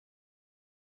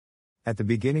At the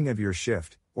beginning of your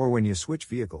shift, or when you switch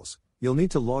vehicles, you'll need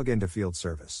to log into field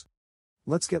service.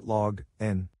 Let's get logged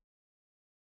in.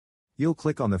 You'll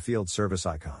click on the field service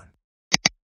icon.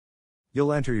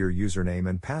 You'll enter your username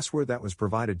and password that was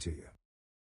provided to you.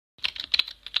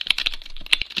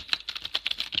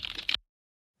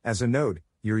 As a note,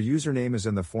 your username is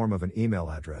in the form of an email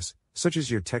address, such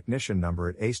as your technician number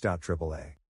at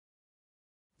ace.aaa.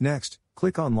 Next,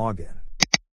 click on Login.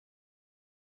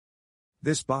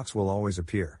 This box will always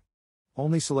appear.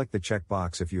 Only select the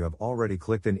checkbox if you have already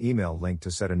clicked an email link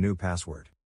to set a new password.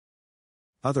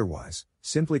 Otherwise,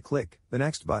 simply click the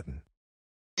Next button.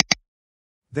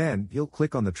 Then, you'll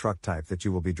click on the truck type that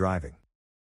you will be driving.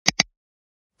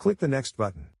 Click the Next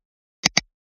button.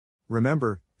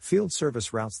 Remember, field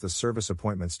service routes the service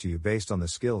appointments to you based on the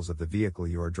skills of the vehicle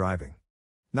you are driving,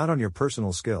 not on your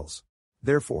personal skills.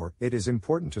 Therefore, it is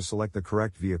important to select the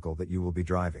correct vehicle that you will be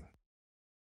driving.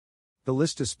 The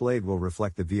list displayed will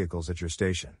reflect the vehicles at your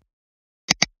station.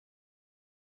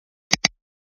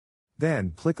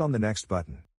 Then, click on the Next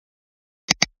button.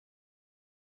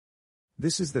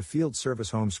 This is the field service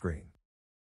home screen.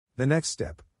 The next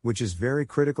step, which is very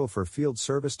critical for field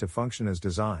service to function as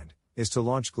designed, is to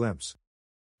launch Glimpse.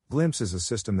 Glimpse is a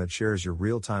system that shares your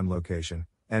real-time location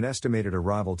and estimated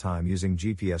arrival time using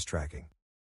GPS tracking.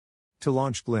 To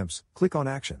launch Glimpse, click on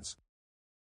Actions.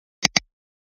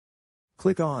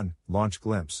 Click on Launch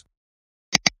Glimpse.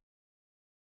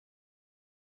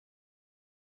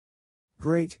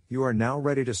 Great, you are now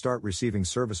ready to start receiving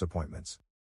service appointments.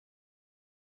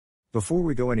 Before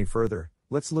we go any further,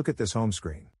 let's look at this home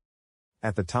screen.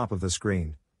 At the top of the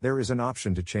screen, there is an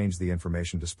option to change the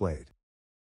information displayed.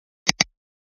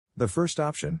 The first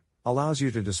option allows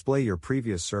you to display your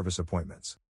previous service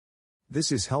appointments.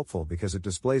 This is helpful because it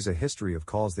displays a history of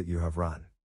calls that you have run.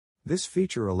 This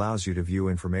feature allows you to view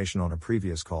information on a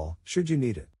previous call, should you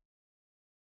need it.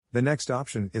 The next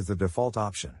option is the default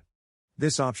option.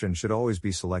 This option should always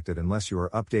be selected unless you are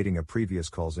updating a previous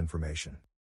call's information.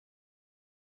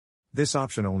 This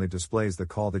option only displays the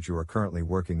call that you are currently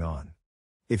working on.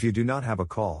 If you do not have a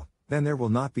call, then there will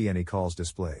not be any calls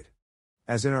displayed.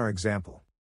 As in our example.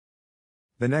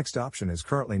 The next option is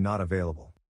currently not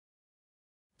available.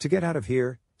 To get out of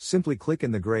here, simply click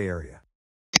in the gray area.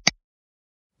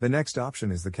 The next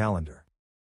option is the calendar.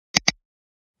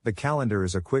 The calendar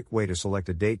is a quick way to select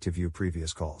a date to view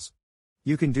previous calls.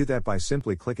 You can do that by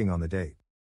simply clicking on the date.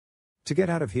 To get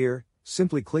out of here,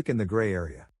 simply click in the gray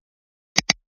area.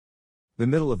 The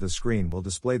middle of the screen will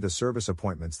display the service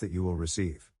appointments that you will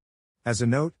receive. As a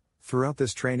note, throughout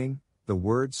this training, the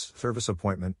words service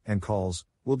appointment and calls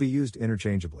will be used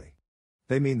interchangeably.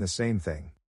 They mean the same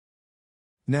thing.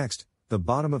 Next, the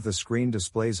bottom of the screen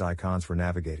displays icons for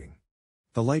navigating.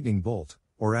 The lightning bolt,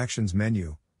 or actions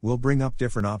menu, will bring up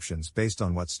different options based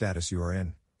on what status you are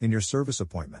in your service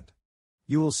appointment.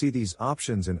 You will see these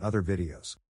options in other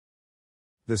videos.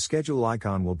 The schedule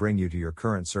icon will bring you to your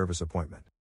current service appointment.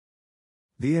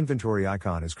 The inventory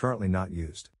icon is currently not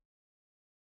used.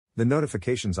 The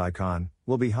notifications icon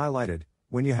will be highlighted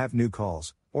when you have new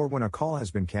calls, or when a call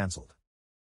has been cancelled.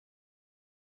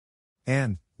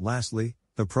 And, lastly,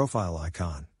 the profile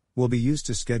icon will be used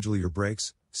to schedule your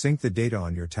breaks, sync the data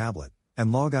on your tablet,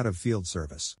 and log out of field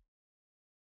service.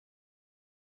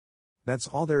 That's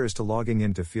all there is to logging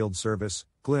into field service,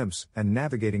 Glimpse, and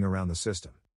navigating around the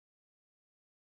system.